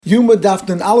Yuma Daf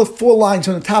Nun Aleph, 4 lines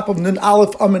on the top of Nun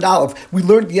Aleph Amud Aleph. We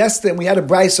learned yesterday, and we had a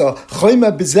brisa,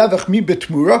 Chayma bezevach mi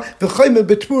betmura, v'chayma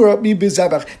betmura mi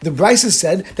bezevach. The brisa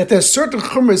said that there are certain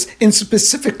chumras in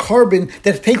specific carbon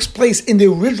that takes place in the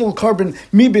original carbon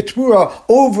mi betmura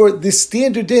over the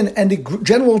standard din and the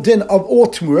general din of all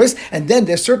tmuras, and then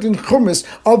there are certain chumras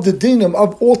of the dinim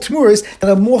of all tmuras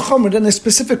that are more chumra than a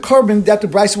specific carbon that the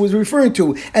brisa was referring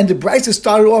to. And the brisa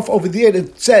started off over there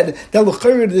and said that the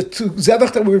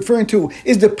zevach that we're referring to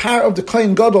is the power of the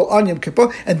Kohen Gadol on Yom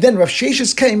Kippur, and then Rav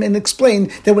Sheshes came and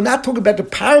explained that we're not talking about the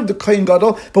power of the Kohen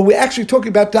Gadol, but we're actually talking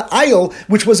about the ayil,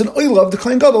 which was an oil of the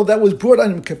Kohen Gadol that was brought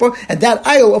on Yom Kippur, and that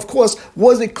ayil, of course,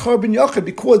 was a carbon yachid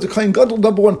because the Kohen Gadol,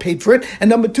 number one, paid for it, and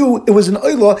number two, it was an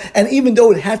oil, and even though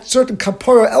it had certain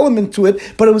kapara element to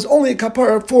it, but it was only a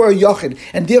kapara for a yachid,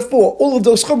 and therefore all of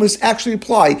those chumras actually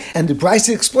apply. And the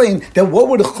Brisa explained that what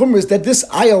were the chumras that this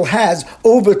ayil has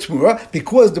over Tmura,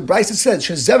 because the Brisa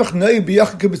said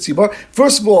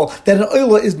first of all, that an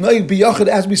oila is noig biyachid,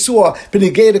 as we saw,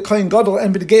 b'negei the Kohen Gadol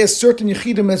and b'negei a certain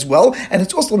yechidim as well, and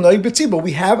it's also noig b'tzibah.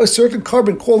 We have a certain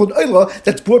carbon called an oila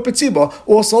that's brought b'tzibah.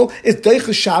 Also, it's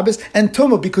deicha Shabbos and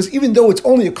Tumah, because even though it's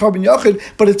only a carbon yachid,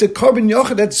 but it's a carbon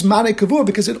yachid that's zmanei kavur,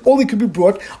 because it only could be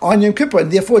brought on Yom Kippur,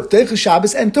 and therefore it's deicha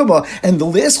Shabbos and Tumah. And the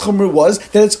last chumrah was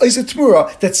that it's oisa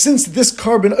Tmura, that since this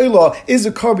carbon oila is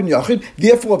a carbon yachid,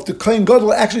 therefore if the Kohen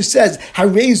Gadol actually says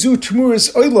harezu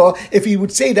Tmuras oila, if he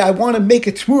would say that I want to make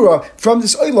a tmura from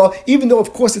this oila, even though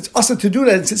of course it's asa to do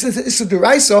that, it's a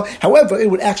deraisa, however, it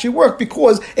would actually work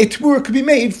because a tmura could be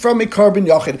made from a carbon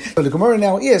yachid. So the Gemara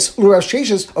now is, Rav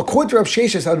Sheshes, according to Rav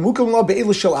Sheshes,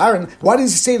 why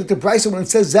does it say that the brisa, when it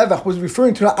says zevach, was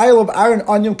referring to the Isle of Aaron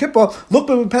on Yom Kippur? Look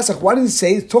at Pesach. Why didn't it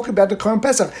say, it's talking about the Karm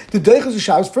Pesach? The Deicha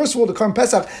Shabbos, first of all, the Karm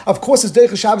Pesach, of course, is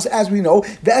Deicha Shabbos, as we know.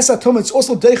 The Esa Tumah, it's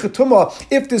also Deicha Tumah.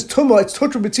 If there's Tumah, it's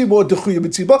Tutra B'tzibah or Dechuya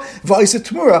B'tzibah, V'isa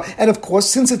Tmura. And of course,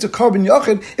 since it's a carbon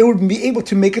yachid, it would be able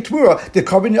to make a tmura, the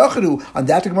carbon yachidu. On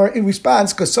that, the Gemara in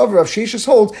response, because Rav Sheshes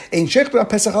holds, Ein Shech Ben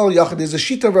Pesach Al Yachid, there's a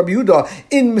shita of Rabbi Yehuda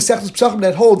in Masechtas Pesachim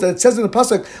that holds that it says in the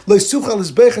pasuk, Lo Yisuchal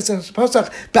Lizbeiches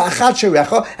Pesach Ba'achad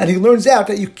Sherecha, and he learns out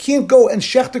that you can't go and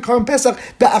shech the carbon Pesach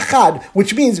Ba'achad,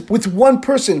 which means with one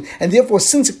person, and therefore,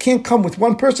 since it can't come with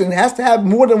one person, it has to have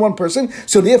more than one person,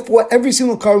 so therefore, every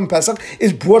single carbon Pesach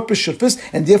is brought b'shutfus,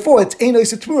 and therefore, it's Ein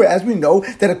Oisa Tmura, as we know,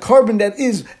 that a carbon that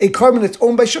is a carbon that's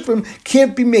owned by Shufrim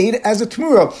can't be made as a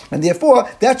Tmura. And therefore,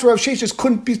 that's why Rav Sheshes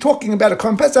couldn't be talking about a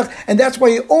Karm Pesach, and that's why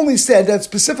he only said that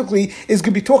specifically is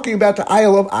going to be talking about the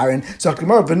Isle of Aaron.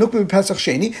 Zakimara, V'nukba Pesach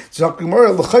Sheni,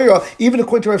 Zakimara, L'chayra, even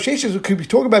according to Rav Sheshes, we could be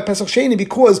talking about Pesach Sheni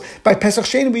because by Pesach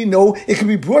Sheni we know it can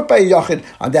be brought by a Yachid.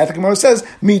 On that, the Gemara says,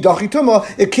 Mi Dachi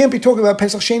Tumah, it can't be talking about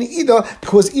Pesach Sheni either,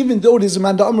 because even though there's a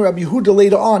Manda Amar Rabbi Yehuda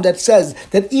later on that says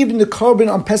that even the carbon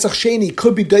on Pesach Sheni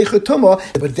could be Deicha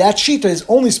Tumah, but that shita is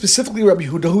only specifically Rabbi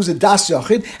Yehuda, who's a Das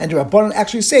Yachid, and the Rabbanan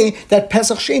actually say that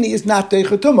Pesach Sheni is not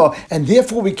Deicha Tumah, and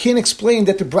therefore we can't explain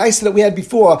that the brisa that we had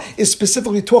before is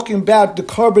specifically talking about the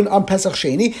carbon on Pesach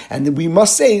Sheni, and we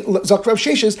must say, Zak Rav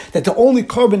Sheshes, that the only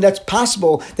carbon that's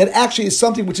possible that actually is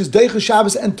something which is Deicha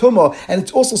Shabbos and Tumah, and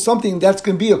it's also something that's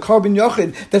going to be a carbon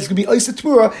Yachid, that's going to be Oisa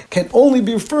Tmura, can only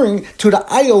be referring to the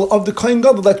ayil of the Kohen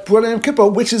Gadol that's brought in Yom Kippur,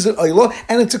 which is an ayla,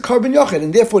 and it's a carbon Yachid,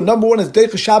 and therefore number one is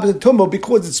Deicha Shabbos and Tumah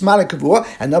because it's Mana Kavua,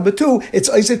 and number two, it's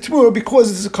Oisa Tmura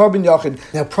because it's a carbon Yachid.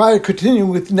 Now, prior to continuing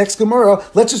with the next Gemara,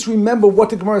 let's just remember what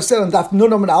the Gemara said on Daf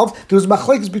Nun Amud Aleph. There was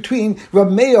machlekes between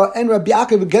Rab Meir and Rab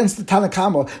Yaakov against the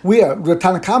Tanakama, where the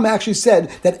Tanakama actually said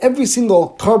that every single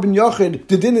carbon Yachid,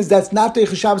 the din is that's not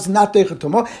Deicha Shabbos and not Deicha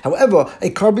Tumah. However, a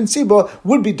carbon Siba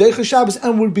would be Deicha Shabbos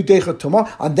and would be Deicha Tumah.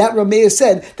 On that, Rab Meir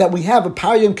said that we have a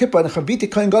Par Yom Kippur and a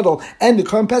Chaviti Kohen Gadol and the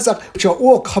Karm Pesach, which are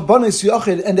all Kabbanis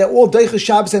Yachid, and they're all Deicha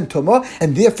Shabbos and Tumah,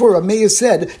 and therefore Rab Meir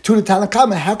said to the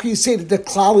Tanakama, how can you say that the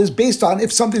klal is based on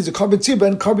if something's a carbon tzibah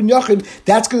and carbon yachid,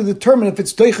 that's going to determine if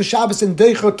it's deicha Shabbos and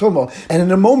deicha tumah. And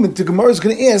in a moment, the Gemara is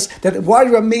going to ask that why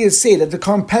did Rav Meir say that the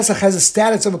Karm Pesach has a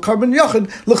status of a carbon yachid,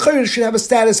 l'chayr should have a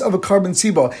status of a carbon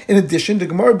tzibah. In addition, the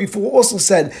Gemara before also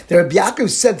said that Rabbi Yaakov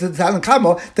said to the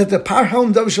Tanakama that the par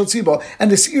helm davishal tzibah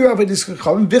and the seir of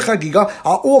Yisrael v'chagiga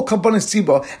are all karbanis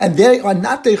tzibah, and they are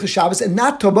not deicha Shabbos and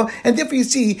not tumah, and therefore you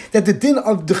see that the din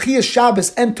of dechiyah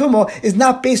Shabbos and tumah is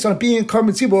not based on being a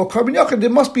carbon tzibah or carbon yachid. There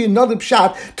must be another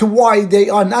pshat to why they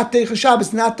are not Deicha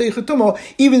Shabbos, not Deicha Tumah,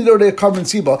 even though they're carbon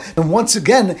Siba. And once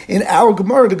again, in our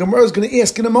Gemara, the Gemara is going to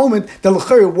ask in a moment,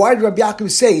 why did Rabbi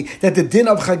Yaakov say that the din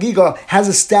of Chagiga has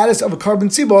a status of a carbon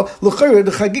Siba? L'chayr,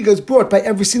 the Chagiga is brought by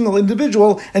every single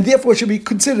individual, and therefore should be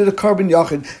considered a carbon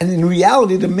Yachid. And in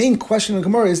reality, the main question of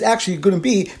Gemara is actually going to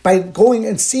be by going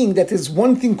and seeing that there's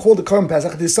one thing called a carbon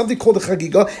Pesach, there's something called a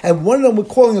Chagiga, and one of them we're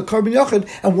calling a carbon Yachid,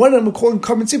 and and one of them we're calling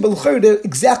carbon tziba. They're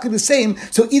exactly the same.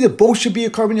 So either both should be a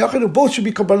carbon yachid or both should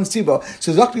be carbon tziba.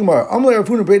 So Zakti Gemara, Amalei Rav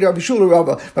Huna Breder Rav Yeshua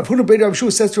Rava. Rav Huna Breder Rav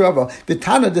Yeshua says to Rava, the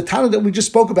Tana that we just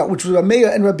spoke about, which was Rav Meir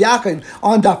and Rabbi Yaakov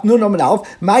on Daf Nun Amud Aleph,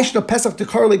 Ma'ishna Pesach the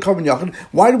Karle carbon yachid.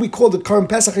 Why do we call the carbon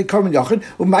Pesach a carbon yachid?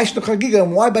 Or Ma'ishna Chagiga,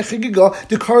 and why by Chagiga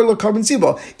the Karle carbon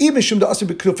tziba? Even Shum the Asur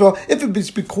B'Knufa, if it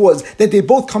is because that they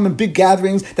both come in big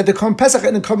gatherings, that the carbon Pesach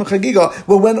and the carbon Chagiga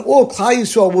were when all Klal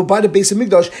Yisrael were by the base of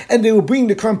Mikdash, and they will bring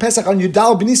the carbon Pesach on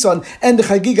Yudal B'Nisan and the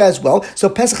Chagiga as well. So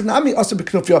Pesach Nami Asur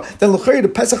B'Knufa, then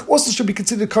the Pesach also should be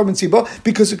considered carbon tziba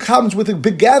because it comes with a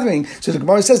big gathering. So the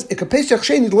Gemara says,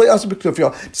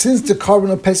 since the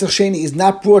carbon of Pesach Sheni is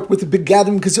not brought with a big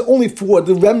gathering because it's only for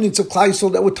the remnants of Klal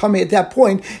Yisrael that were tamei at that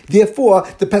point, therefore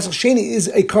the Pesach Sheni is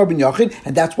a carbon yachid,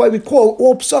 and that's why we call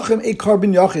all Pesachim a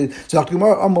carbon yachid. So the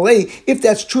Gemara Amalei, if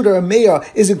that's true that Rameya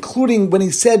is including, when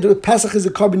he said Pesach is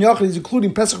a carbon yachid, he's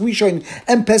including Pesach Rishon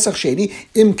and Pesach Sheni,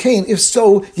 Imkain, if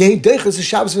so, Yehi Deichas is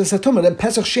Shabbos v'Satumah, then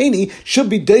Pesach Sheni should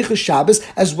be Deichas Shabbos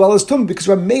as well as Tumah, because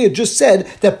Rameya just said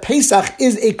that Pesach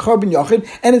is a carbon yachid,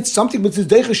 and it's something which is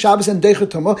Deichas Shabbos and Deichas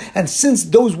Tumah, and since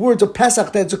those words of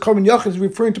Pesach, that's a carbon yachid, is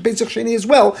referring to Pesach Sheni as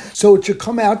well, so it should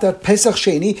come out that Pesach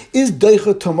Sheni is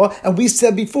Deichas Tumah, and we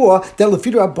said before that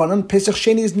Lefid Rabbanan, Pesach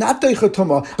Sheni is not Deichas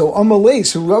Tumah. So Amalei,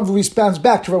 so Rav responds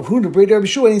back to Rav Huna Breder Rav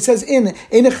Yeshua, and he says, in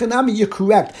Einachanami, you're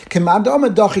correct. Kemad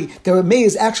Amadachi, that Rameh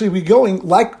is actually going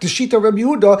like the Shita Rabbi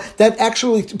Yehuda, that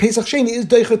actually Pesach Sheni is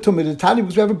Deichas Tumah. The Tani,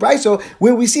 because we have a brayso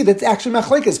where we see that's actually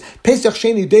Machlekes. Pesach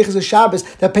Sheni Deichas a Shabbos,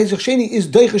 that Pesach Sheni is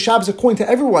Deichas Shabbos according to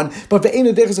everyone, but the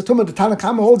Eina Deichas a Tumah, the Tana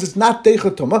Kama holds it's not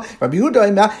Deichas Tumah. Rabbi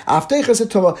Yehuda Af Deichas a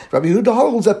Tumah. Rabbi Yehuda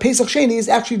holds that Pesach Sheni is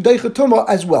actually Deichas Tumah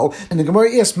as well. And the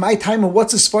Gemara asks, my time and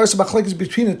what's as far as Machlekes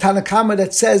between the Tana Kama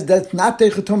that says that's not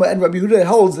Deichas Tumah and Rabbi Yehuda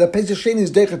holds that Pesach Sheni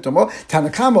is Deichas Tumah. Tana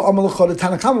Kama Amalachot, the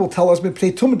Tana Kama will tell us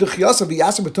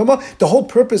the whole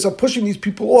purpose of pushing these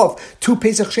people off to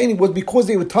Pesach Sheni was because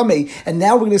they were tamei, and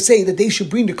now we're going to say that they should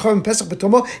bring the carbon Pesach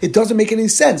b'tumah. It doesn't make any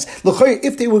sense.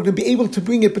 If they were going to be able to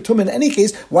bring it b'tumah in any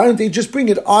case, why don't they just bring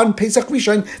it on Pesach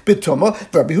Rishon b'tumah?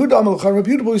 Rabbi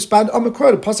Yehuda will respond,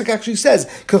 the pasuk actually says,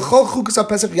 "K'chol chukas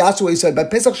Pesach Yasuah." He said by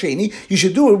Pesach Sheni you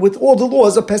should do it with all the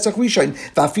laws of Pesach Rishon.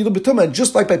 V'afilu b'tumah,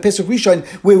 just like by Pesach Rishon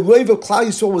where Rov of Klal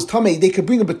Yisrael was tamei, they could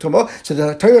bring a b'tumah. So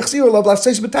the Torah Chzira love last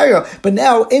b'Torah, but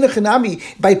now Einachanami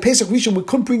by Pesach Rishon we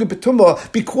couldn't bring a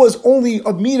b'tumah because only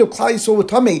a meat of Klal Yisrael were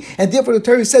tamei, and therefore the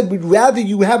Torah said we'd rather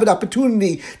you have an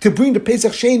opportunity to bring the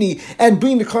Pesach Sheni and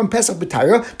bring the Korban Pesach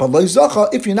b'Torah, but lo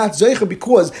zacha if you're not zeicha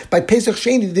because by Pesach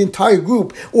Sheni the entire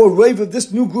group or Rov of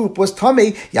this new group was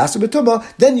tamei yasa b'tumah,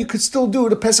 then you could still do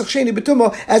the Pesach Sheni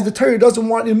b'tumah, as the Torah doesn't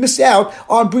want you to miss out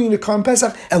on bringing the Korban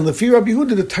Pesach. And Lefi Rabbi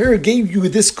Yehuda, the Torah gave you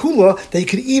this kula that you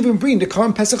could even bring the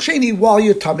Korban Pesach Sheni while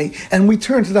you're tamei. And we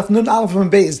turn to the Nun Aleph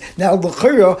and Beis. Now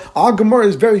l'chira our Gemara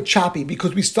is very choppy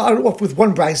because we started off with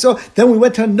one brayso, then we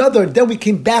went to another, then we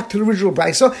came back to the original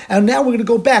brayso, and now we're going to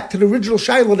go back to the original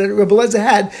shaila that Rebbe Eliezer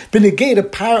had been negate the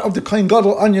power of the Kohen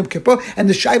Gadol on Yom Kippur, and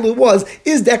the shaila was,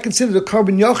 is that considered a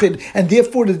carbon yachid, and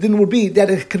therefore the din would be that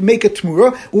it could make a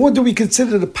tmura, or do we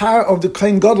consider the power of the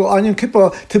Kohen Gadol on Yom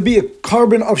Kippur to be a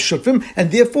carbon of shutfim,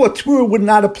 and therefore tmura would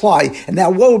not apply? And now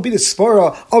what would be the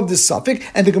svara of this suffix?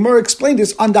 And the Gemara explained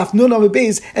this on Daf Nun Amud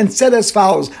Beis and said as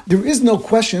follows: there is no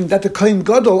question that the Kohen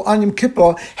Gadol on Yom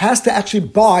Kippur has to actually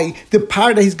buy the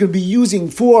power that he's going to be using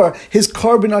for his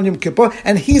carbon on Yom Kippur,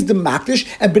 and he's the makdish,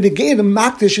 and b'negei the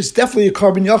makdish is definitely a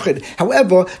carbon yachid.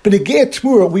 However, b'negei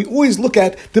tmura, we always look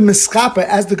at the miskapa,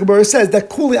 as the Gemara says, that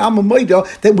kuli amamoida,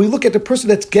 that we look at the person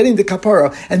that's getting the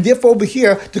kapara, and therefore over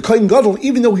here, the Kohen Gadol,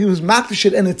 even though he was makdish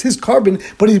it and it's his carbon,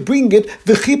 but he's bringing it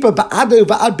v'chipa ba'adai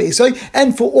v'ad beisai,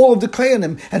 and for all of the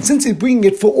kohanim, and since he's bringing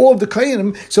it for all of the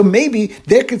kohanim, so maybe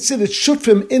they're considered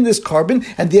shutfim in this carbon,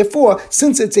 and therefore,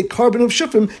 since it's a carbon of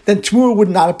shutfim, then tmura would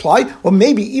not apply. Or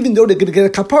maybe even though they're going to get a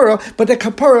kapara, but the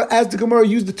kapara, as the Gemara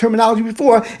used the terminology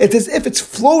before, it's as if it's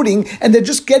floating and they're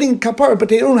just getting kapara, but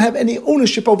they don't have any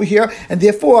ownership over here, and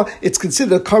therefore it's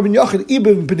considered a carbon yachid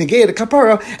even b'negei the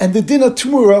kapara, and the din of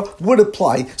tmura would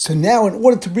apply. So now, in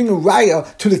order to bring a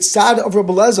raya to the tzad of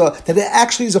Rebbe Eliezer that it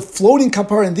actually is a floating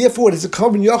kapara, and therefore it is a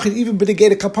carbon yachid even b'negei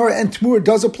the kapara, and tmura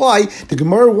does apply, the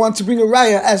Gemara wants to bring a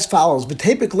raya as follows: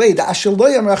 v'tepik lei da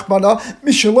asheloyam rachmana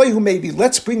misheloyhu maybe.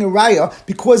 Let's bring a raya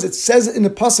because it says in the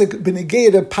pasuk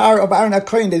b'negei the power of Aaron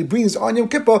HaKohen that he brings on Yom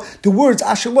Kippur the words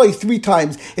asheloi 3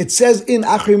 times. It says in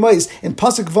Achrei Mos in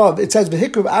pasuk Vav it says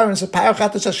v'hikra Aaron sapar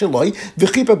chatas asheloi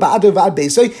v'chipa ba'adar v'ad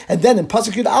beisoi, and then in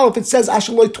pasuk Yud Aleph it says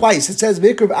asheloi twice. It says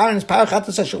v'hikra Aaron sapar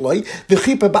chatas asheloi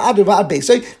v'chipa ba'adar v'ad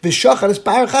beisoi v'shachar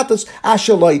sapar chatas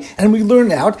asheloi. And we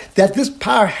learn out that this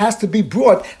power has to be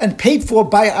brought and paid for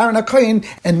by Aaron HaKohen,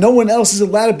 and no one else is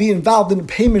allowed allowed to be involved in the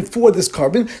payment for this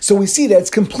carbon. So we see that it's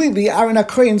completely Aaron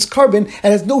HaKohen's carbon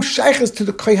and has no shaykhs to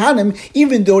the Kohanim,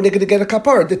 even though they're going to get a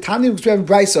kapara. The Tani was having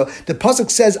Brisa. The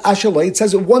pasuk says Ashaloi. It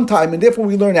says it one time, and therefore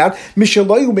we learn out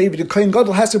Mishaloyu. Maybe the Kohen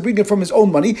Gadol has to bring it from his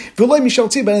own money. V'loi Mishal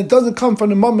Tziba, and it doesn't come from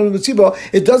the Mammon of the Tziba.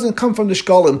 It doesn't come from the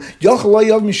Shkalim.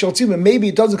 Yachaloyav Mishal Tziba. Maybe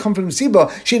it doesn't come from the Tziba.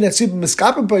 Shein that Tziba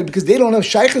Miskapim, because they don't have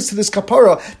shaykhs to this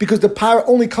kapara, because the power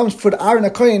only comes for the Aaron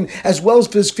HaKohen as well as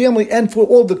for his family and for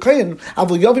all the Kohen.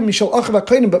 Avol Yavim Mishal Achav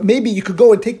HaKohen. But maybe you could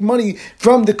go and take money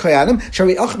from the Kohanim.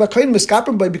 Shari Achav HaKohen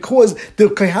Miskapim, because the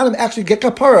Kohanim actually get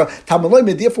kapara.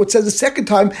 Tamaloim. Therefore, it says the second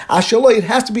time Ashaloi. It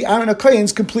has to be Aaron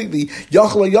HaKohen's completely.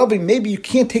 Yachaloyavim. Maybe you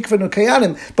can't take from the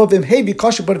Kohanim, but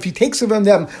if he takes it from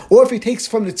them, or if he takes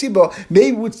from the Tziba,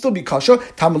 maybe it would still be kosher.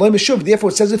 Tamaloim Meshuv. Therefore,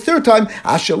 it says the third time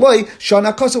Ashaloi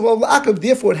Shana Kosav Akav.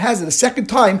 Therefore, it has it a second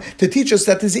time to teach us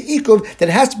that there's an ikuv that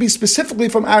has to be specifically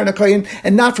from Aaron HaKohen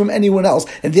and not from anyone else.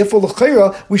 And therefore,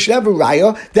 l'chayra, we should have a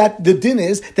raya that the din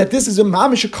is that this is a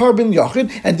mamish carbon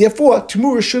yachid, and therefore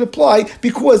Tamura should apply,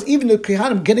 because even the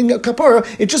Kohanim getting a kapara,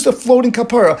 it's just a floating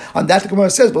kapara. On that, the Gemara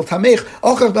says, if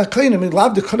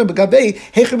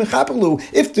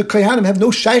the Kohanim have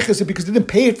no shaykhs because they didn't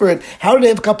pay for it, how do they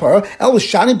have kapara?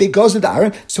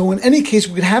 So in any case,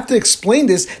 we would have to explain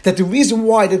this, that the reason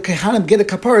why the Kohanim get a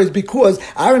kapara is because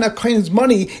Aaron HaKohen's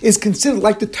money is considered,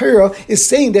 like the Torah is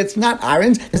saying, that it's not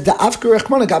Aaron's, it's the Afka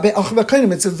Rechmana Gabe Achav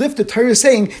HaKohenim. It's as if the Torah is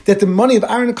saying that the money of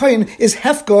Aaron HaKohen is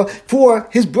hefka for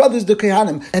his brothers, the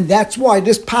Kohanim, and that's why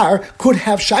this par could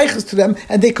have shaykhs to them,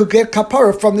 and they could get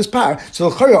kapara from this par. So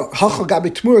we're going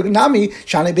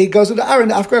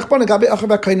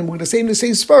to say in the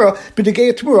same svara, but the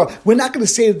Geya Tamura, we're not going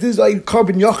to say that this is a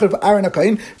carbon yachid of Aaron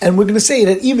HaKohen, and we're going to say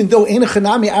that even though Ein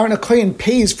Chanami Aaron HaKohen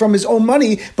pays from his own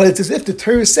money, but it's as if the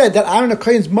Torah said that Aaron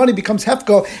HaKohen's money becomes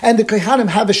hefka, and the Kohanim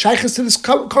have a shaykhs to this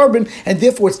carbon, and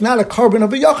therefore it's not a carbon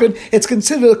of a yachid, it's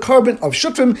considered a carbon of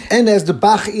shufim. And as the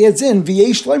Bach adds in,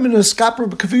 V'yesh loimin uskaper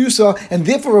b'kaviyusa, and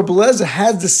therefore Rabbi Eliezer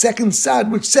has the second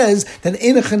side, which says that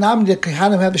Ein Chanami the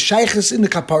Kohanim have a shaykhs in the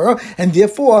kapara, and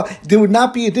therefore there would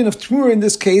not be a din of Tamura in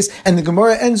this case, and the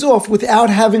Gemara ends off without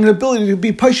having an ability to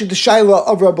be pasha the shaila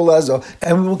of Rabbi Eliezer.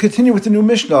 And we will continue with the new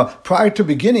Mishnah. Prior to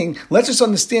beginning, let's just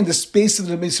understand the space of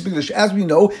the Beis Hamikdash. As we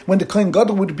know, when the Kohen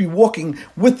Gadol would be walking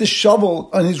with the shovel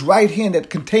on his right hand that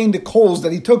contained the coals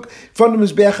that he took from the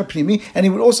Mizbeach HaPnimi, and he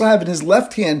would also have in his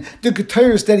left hand the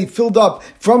keteris that he filled up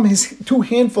from his two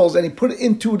handfuls, and he put it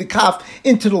into the kaf,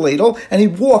 into the ladle, and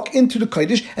he'd walk into the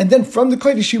Kodesh, and then from the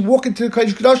Kodesh he'd walk into the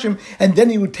Kodesh Kodashim, and then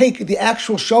he would take the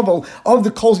actual shovel of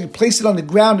the coals, he'd place it on the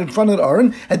ground in front of the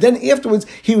Aron, and then afterwards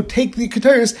he would take the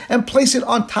keteris and place it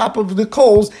on top of the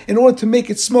coals in order to make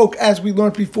it smoke, as we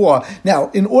learned before. Now,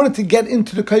 in order to get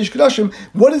into the Kodesh Kodashim,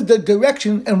 what is the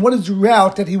direction and what is the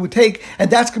route that he would take? And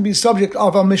that's going to be the subject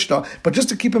of our Mishnah. But just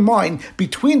to keep in mind,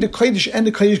 between the Kodesh and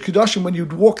the Kodesh Kodashim, when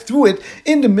you'd walk through it,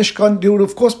 in the Mishkan, there would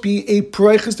of course be a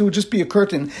pareichus, there would just be a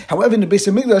curtain. However, in the Beis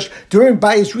Hamikdash, during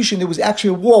Bayis Rishon, there was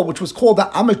actually a wall which was called the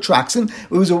Amatraxin.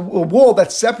 It was a wall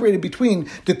that separated between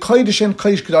the Kodesh and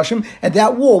Kodesh Kodashim, and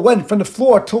that wall went from the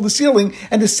floor till the ceiling,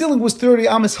 and the ceiling was 30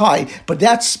 amas high. But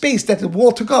that space that the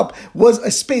wall took up was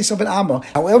a space of an amma.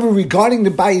 However, regarding the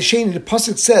Bayis Sheni, the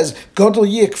pasuk says, Gadol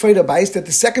yeh k'feida bayis, that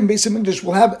the second Beis Hamikdash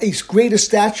will have a greater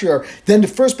stature than the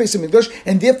first Beis Hamikdash,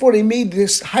 and therefore they made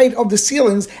this height of the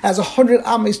ceilings as 100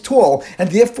 amas tall.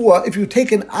 And therefore, if you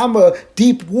take an amma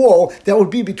deep wall, that would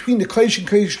be between the Kodesh and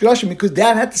Kodesh Kodashim, because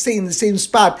that had to stay in the same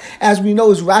spot, as we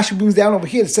know, as Rashi brings down over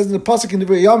here. It says in the pasuk in the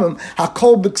Yomim,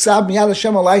 Hakol b'ksav miyad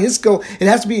Hashem alai hiskel. It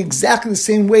has to be exactly the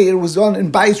same way it was done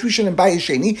in Bayis Rishon and Bayis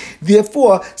Sheni.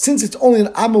 Therefore, since it's only an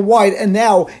amma wide, and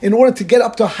now in order to get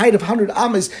up to a height of 100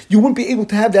 ammas, you wouldn't be able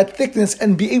to have that thickness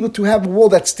and be able to have a wall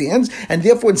that stands. And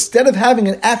therefore, instead of having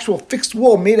an actual fixed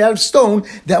wall made out of stone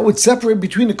that would separate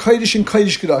between the Kodesh and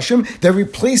Kodesh Kodashim, they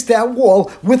replaced that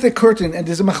wall with a curtain. And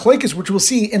there's a machlekes which we'll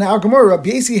see in our Gemara.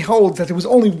 Rabbi Yossi holds that there was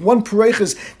only one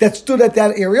pareichus that stood at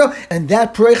that area, and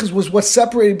that pareichus was what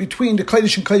separated between the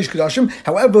Kodesh and Kodesh Kodashim.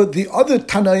 However, the other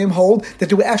Tanaim hold that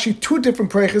there were actually two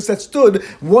different pareichus that stood,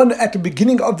 one at the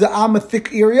beginning of the Amma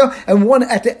thick area and one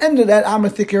at the end of that Amma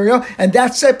thick area, and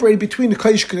that separated between the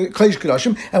Kodesh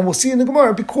Kodashim. And we'll see in the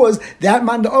Gemara, because that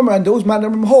Manda Omer and those Manda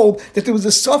Omer hold that there was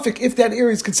a suffix if that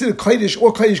area is considered Kodesh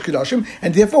or Kodesh Kodashim,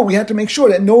 and therefore we had to make sure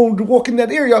that no one would walk in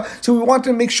that area. So we wanted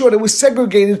to make sure that it was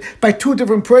segregated by two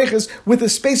different pareichus with a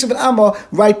space of an Amma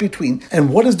right between.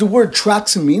 And what does the word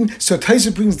traxim mean? So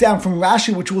Taisa brings down from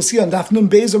Rashi, which we'll see on Daf Nun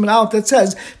Beis and Aleph, that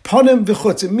says panim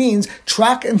v'chutz. It means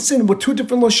track and sin were two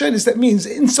different loshenis. That means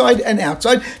inside and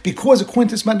outside, because according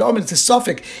to this Manda Omer, it's a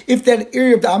suffix. If that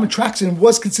area of the Amatraxin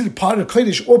was considered part of the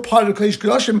Kodesh or part of the Kodesh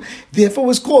Kodashim, therefore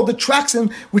was called the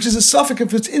traxin, which is a suffix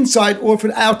if it's inside or if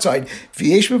it's outside.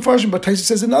 But Taisa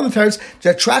says in other terms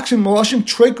that traction malashim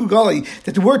trekugali,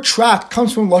 that the word track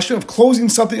comes from lashon of closing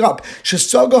something up.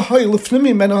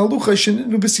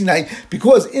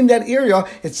 Because in that area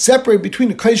it's separated between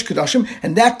the Kodesh Kodashim,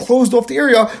 and that closed off the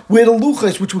area where the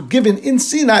luchas, which were given in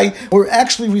Sinai, were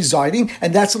actually residing,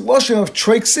 and that's a lashon of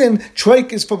treik sin.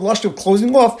 Treik is from the lashon of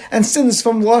closing off, and sin is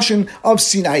from the lashon of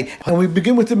Sinai. And we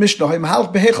begin with the Mishnah. The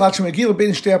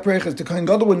Kohen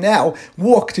Gadol would now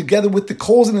walk together with the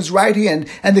coals in his right hand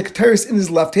and the keteris in his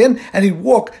left hand, and he'd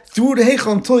walk through the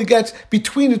Heichal until he gets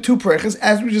between the two perechas,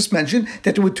 as we just mentioned,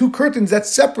 that there were two curtains that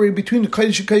separated between the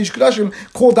Kodesh and Kodesh Kodashim,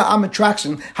 called the Am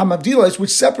attraction, Hamavdilas,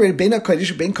 which separated Bein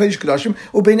HaKodesh, Bein Kodesh Kodashim,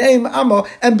 or Bein Eim Amma,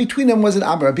 and between them was an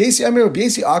Am. Rabbi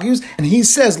Yesi argues, and he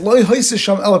says, Loi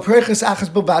Hoisesham El Perechas Achas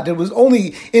Bavad, there was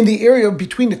only in the area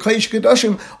between the Kodesh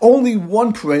Kodashim, only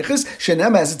one perechas,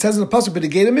 Shenem, as it says in the Pasuk, but the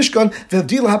Gate of Mishkan,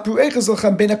 V'Avdil HaPerechas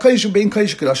Lachem Bein HaKodesh and Bein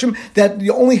Kodesh Kodashim, that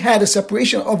you only had a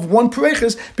separation of one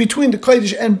perechas between the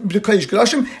Kodesh and the Kodesh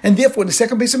Kodashim, and therefore the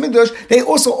second base of Mikdash, they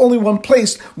also only one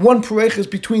place, one perechas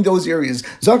between those areas.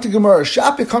 Zakti Gemara,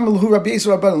 Shapik Hamelhu Rabbi Yesi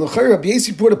Rabban, Rabbi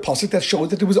Yesi brought a pasuk that showed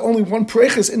that there was only one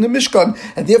perechas in the Mishkan,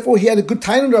 and therefore he had a good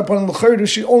time in Rabban L'chayr. There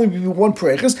should only be one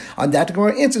perechas. On that, the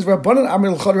Gemara answers, Rabbanan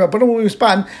Amir L'chayr. Rabbanan will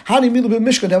respond, Hani Milu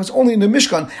Mishkan. That was only in the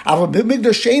Mishkan. Ava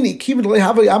Mikdash Sheni Kivin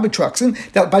Lehavay Amatraxin.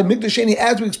 That by Mikdash Sheni,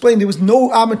 as we explained, there was no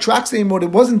Amatraxin anymore. There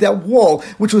wasn't that wall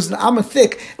which was an Amma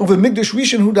thick over Mikdash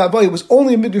Rishon Hudavay. It was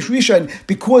only a Mikdash Rishon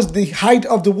because the height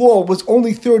of the wall was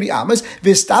only 30 amas. But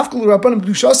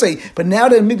now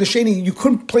that in Mikdash Sheni you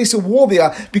couldn't place a wall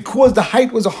there because the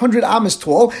height was 100 amas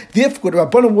tall. Therefore, the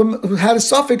Rabbanan had a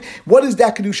suffix. What is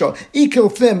that kedusha?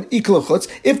 Ikil thim, ikil chutz.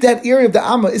 If that area of the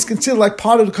amma is considered like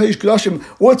part of the Kodesh Kodashim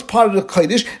or it's part of the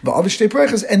Kodesh,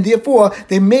 and therefore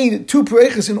they made two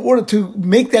perechas in order to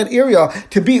make that area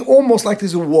to be almost like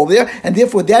there's a wall there, and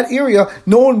therefore that area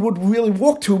no one would really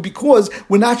walk to because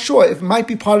we're not sure if it might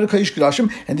be part of the Kodesh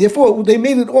Kodashim, and therefore they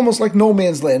made it almost like no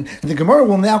man's land. And the Gemara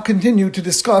will now continue to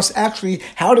discuss actually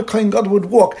how the Kohen Gadol would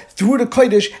walk through the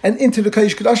Kodesh and into the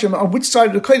Kodesh Kodashim. On which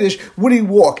side of the Kodesh would he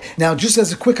walk? Now, just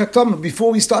as a quick hakdama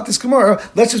before we start this Gemara,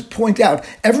 let's just point out,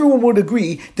 everyone would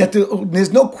agree that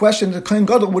there's no question that the Kohen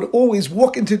Gadol would always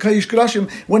walk into the Kodesh Kodashim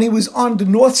when he was on the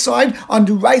north side, on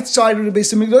the right side of the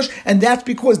Beis HaMikdash, and that's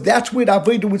because that's where the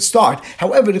Avodah would start.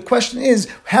 However, the question is,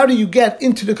 how do you get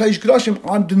into the Kodesh Kodashim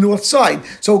on the north side?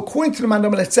 So according to the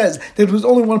Mandama that says that there was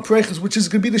only one perechas, which is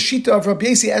going to be the Shita of Rabbi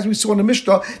Yesi, as we saw in the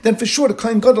Mishnah, then for sure the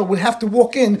Kohen Gadol would have to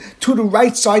walk in to the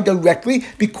right side directly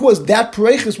because that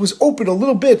perechas was open a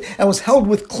little bit and was held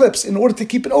with clips in order to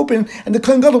keep it open, and the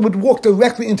Kohen Gadol would walk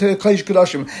directly into the Kodesh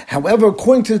Kodashim. However,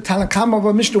 according to the Tanakama of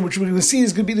our Mishnah, which we will see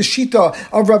is going to be the Shita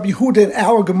of Rabbi Yehuda in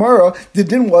our Gemara, the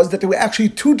din was that there were actually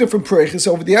two different perechas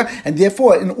over there, and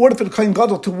therefore, in order for the Kohen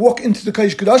Gadol to walk into the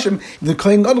Kodesh Kodashim, the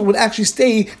Kohen Gadol would actually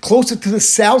stay closer to the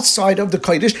south side of the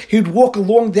Kodesh. He would walk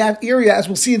along that area, as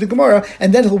we'll see in the Gemara,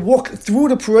 and then he'll walk through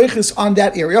the perechas on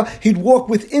that area. He'd walk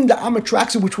within the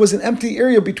Amatraxa, which was an empty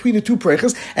area between the two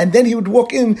perechas, and then he would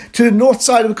walk in to the north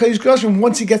side of the Kodesh Kodashim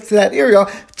once he gets to that area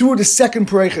through the second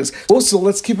perechas. Also,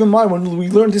 let's keep in mind when we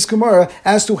learned this Gemara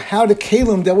as to how the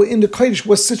kalim that were in the Kodesh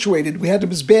was situated. We had the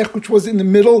Mizbech, which was in the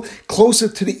middle, closer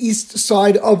to the east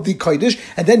side of the Kodesh,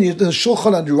 and then you had the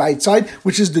Shulchan on the right side,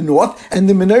 which is the north, and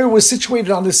the menorah was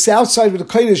situated on the south side of the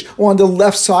Kodesh, or on the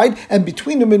left side, and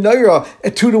between the menorah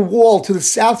to the wall, to the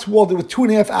south wall, there were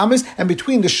 2.5 amas, and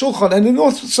between the Shulchan and the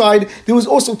north side, there was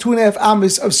also 2.5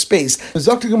 amas of space.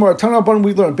 Zakti Gemara, Tanabon,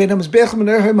 we learned,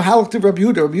 Rabbi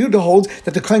Yehuda holds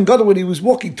that the Kohen Gadol, when he was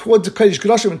walking towards the Kodesh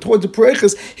Kodashim and towards the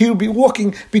perechas, he would be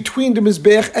walking between the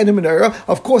Mizbech and the menorah.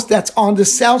 Of course, that's on the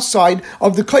south side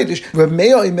of the Kodesh. Rav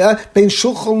Meir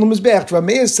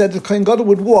said the Kohen Gadol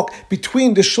would walk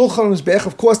between the Shulchan and the Mizbech.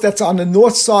 Of course, that's on the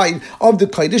north side of the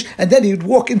Kodesh, and then he would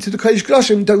walk into the Kodesh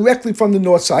Kodashim directly from the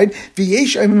north side.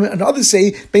 And others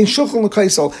say Bein Shulchan and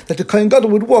Kaisel, that the Kohen Gadol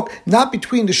would walk not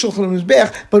between the Shulchan and the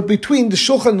Mizbech, but between the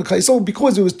Shulchan and the Kaisel,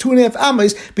 because there was 2.5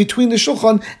 amas between the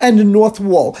Shulchan and the north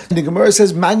wall. And the Gemara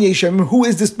says, Man Yeshem, who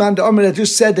is this man, the Amar, that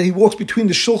just said that he walks between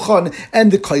the Shulchan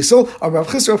and the Kaisel? Rav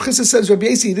Chissa says, Rabbi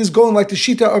Yesi, it is going like the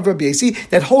Shita of Rabbi Yesi,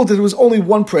 that holds that there was only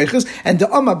one perechas, and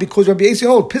the Amar, because Rabbi Yesi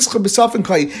holds Pischa B'Safin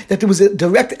Kai, that there was a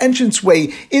direct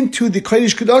entranceway into the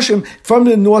Kodesh Kodashim from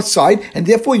the north side, and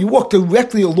therefore you walk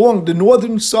directly along the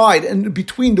northern side and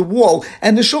between the wall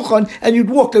and the Shulchan, and you'd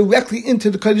walk directly into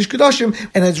the Kodesh Kodashim.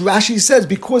 And as Rashi says,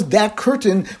 because that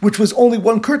curtain, which was only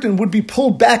one curtain, would be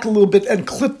pulled back a little bit and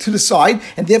clipped to the side,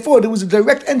 and therefore there was a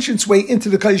direct entranceway into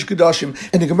the Kodesh Kodashim.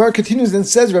 And the Gemara continues and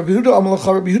says, Rabbi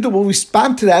Yehuda will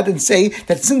respond to that and say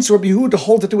that since Rabbi Yehuda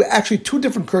holds that there were actually two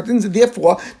different curtains, and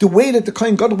therefore the way that the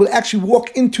Kohen Gadol would actually walk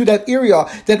into that area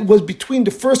that was between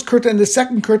the first curtain and the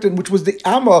second curtain, which was the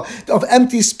amma of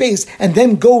empty space, and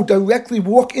then go directly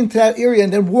walk into that area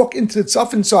and then walk into the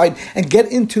tzafin side and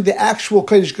get into the actual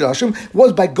Kodesh Kodashim,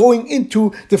 was by going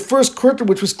into the first curtain,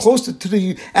 which was closer to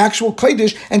the actual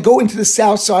Kodesh, and go into the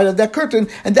south side of that curtain,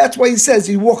 and that's why he says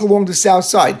you walk along the south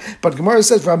side. But Gemara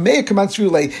says, Rameya commands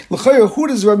Rilei. L'chayra, who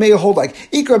does Rameya hold like?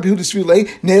 Ikar Rabbi Yehuda Rilei,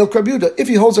 Nail Rabbi Yehuda. If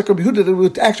he holds like Rabbi Yehuda, that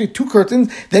with actually two curtains,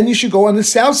 then you should go on the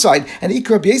south side. And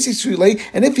Ikar Rabbi Yesi Rilei,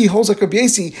 and if he holds like Rabbi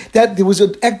Yesi, that there was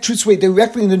an entrance way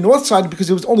directly in the north side because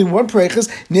there was only one pareches,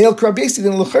 Nail Rabbi Yesi,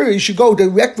 then L'chayra, you should go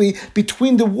directly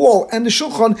between the wall and the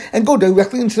shulchan and go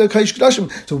directly into the Kodesh Kodashim.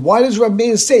 So why does Rabbi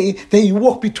Meir say that you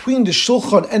walk between the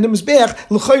shulchan and the mizbeach?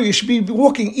 L'chayra, you should be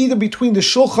walking either between the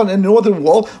shulchan and the northern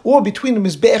wall or between the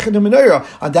mizbeach and the menorah.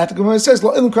 On that, the Gemara says,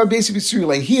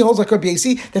 he holds like Rabbi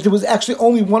Yesi that there was actually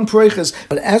only one pareches.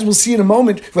 But as we'll see in a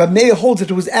moment, Rabbi Meir holds that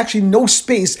there was actually no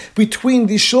space between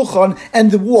the shulchan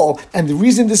and the wall. And the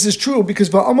reason this is true because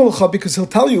he'll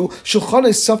tell you shulchan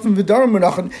is safim v'darim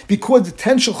menachem, because the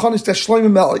 10 shulchanis that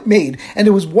Shlomo made, and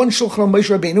there was one shulchan on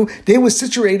Moshe Rabbeinu, they were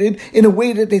situated in a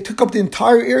way that they took up the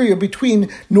entire area between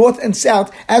north and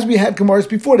south, as we had Gemaras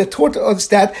before that taught us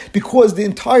that because the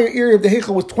entire area of the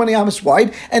Heichal was 20 amas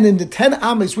wide, and in the 10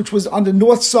 amas, which was on the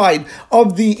north side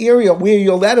of the area where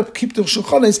you're allowed to keep the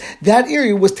shulchanis, that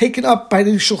area was taken up by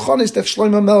the shulchanis that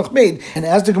Shlomo Melech made. And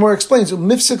as the Gemara explains, and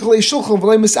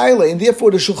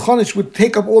therefore the shulchanis would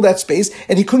take up all that space,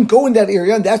 and he couldn't go in that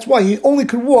area, and that's why he only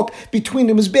could walk between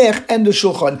the mizbech and the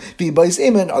shulchan.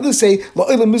 And others say,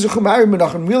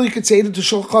 really you could say that the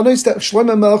shulchanis that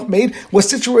Shlomo Melech made was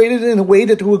situated in a way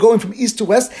that they were going from east to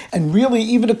west, and really,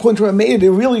 even according to Rameir,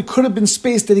 there really could have been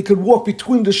space that he could walk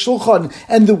between the shulchan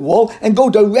and the wall and go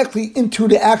directly into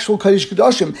the actual Kodesh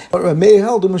Kodashim. But Rameir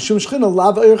held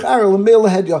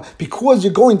because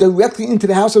you're going directly into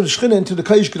the house of the Shechina, into the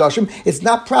Kodesh Kodashim, it's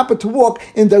not proper to walk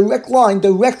in direct line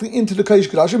directly into the Kodesh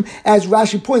Kodashim, as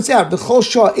Rashi points out. The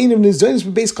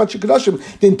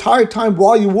entire time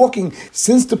while you're walking,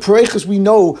 since the pareches we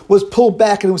know was pulled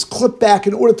back and it was clipped back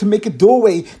in order to make a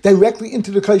doorway directly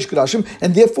into the Kodesh Kodashim,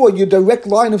 and therefore your direct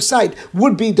line of sight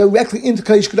would be directly into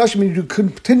Kodesh Kodashim, and you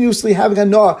continuously having a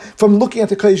nah from looking at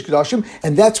the Kodesh Kodashim,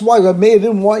 and that's why Rav Meir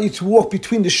didn't want you to walk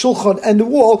between the shulchan and the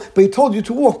wall, but he told you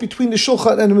to walk between the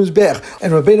shulchan and the mizbech.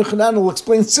 And Rabbeinu Chanan will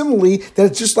explain similarly that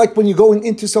it's just like when you're going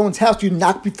into someone's house, you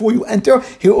knock before you enter.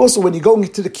 Here also, when you're going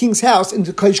into the king's house,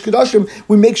 into Kodesh Kodashim,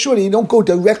 we make sure that you don't go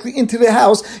directly into the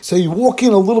house, so you walk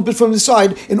in a little bit from the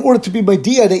side in order to be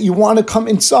idea that you want to come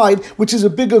inside, which is a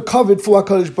bigger covet for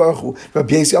HaKadosh Baruch Hu.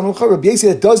 Rabbi Yesi,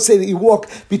 that does say that you walk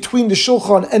between the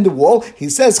shulchan and the wall. He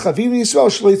says, since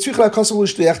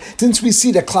we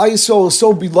see that Klal Yisrael is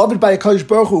so beloved by HaKadosh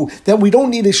Baruch Hu that we don't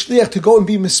need a shliach to go and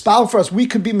be mispal for us. We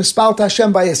could be mispal to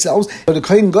Hashem by ourselves. But the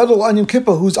Kohen Gadol on Yom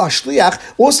Kippur, who's our shliach,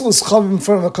 also is chav in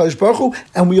front of HaKadosh Baruch Hu,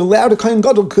 and we allow the Kohen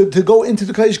Gadol to go into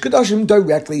the Kodesh Kodashim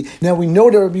directly. Now we know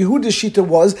that Rabbi Yehuda's shita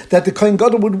was that the Kohen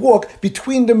Gadol would walk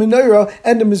between the menorah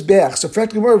and the mizbeach. So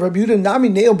Rabbi Yehuda nami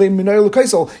nail be menorah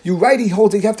l'kaisel. You're right. He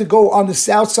holds that you have to go on the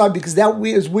south side because that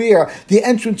is where the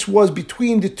entrance was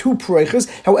between the two pareches.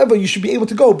 However, you should be able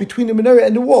to go between the menorah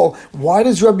and the wall. Why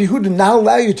does Rabbi Yehuda not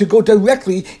allow you to go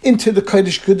directly into the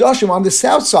Kodesh Kodashim on the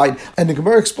south side? And the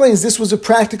Gemara explains this was a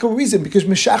practical reason because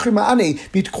Meshachri Ma'ane,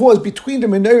 because between the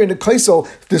menorah and the kaisel,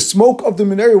 the smoke of the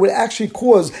menorah would actually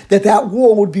cause that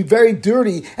wall would be very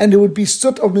dirty and there would be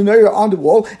soot of menorah on the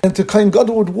wall, and the Kohen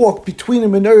Gadol would walk between the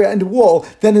menorah and the wall,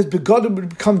 then his begadim would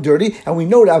become dirty, and we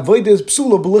know that avodah is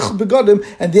psula b'lichel begadim,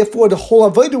 and therefore the whole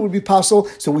avodah would be possible.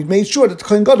 So we made sure that the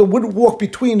Kohen Gadol wouldn't walk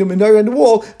between the menorah and the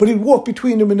wall, but he'd walk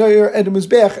between the menorah and the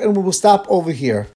mizbech, and we will stop over here.